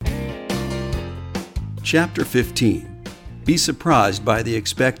Chapter 15. Be surprised by the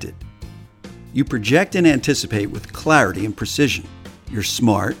expected. You project and anticipate with clarity and precision. You're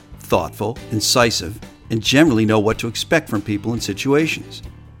smart, thoughtful, incisive, and generally know what to expect from people and situations.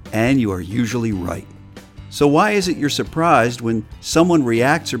 And you are usually right. So why is it you're surprised when someone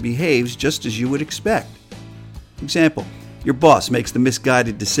reacts or behaves just as you would expect? Example, your boss makes the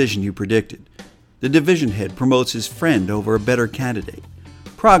misguided decision you predicted. The division head promotes his friend over a better candidate.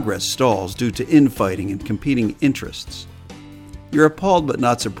 Progress stalls due to infighting and competing interests. You're appalled but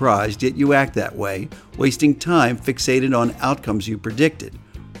not surprised, yet you act that way, wasting time fixated on outcomes you predicted,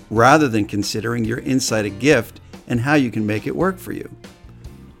 rather than considering your insight a gift and how you can make it work for you.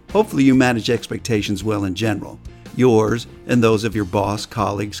 Hopefully you manage expectations well in general, yours and those of your boss,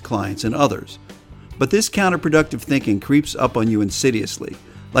 colleagues, clients, and others. But this counterproductive thinking creeps up on you insidiously,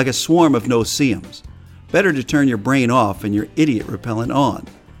 like a swarm of no-see-ums. Better to turn your brain off and your idiot repellent on.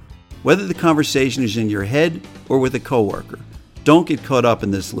 Whether the conversation is in your head or with a coworker, don't get caught up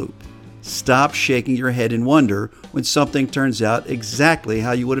in this loop. Stop shaking your head in wonder when something turns out exactly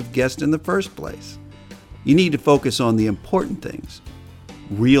how you would have guessed in the first place. You need to focus on the important things,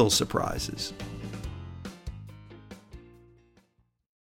 real surprises.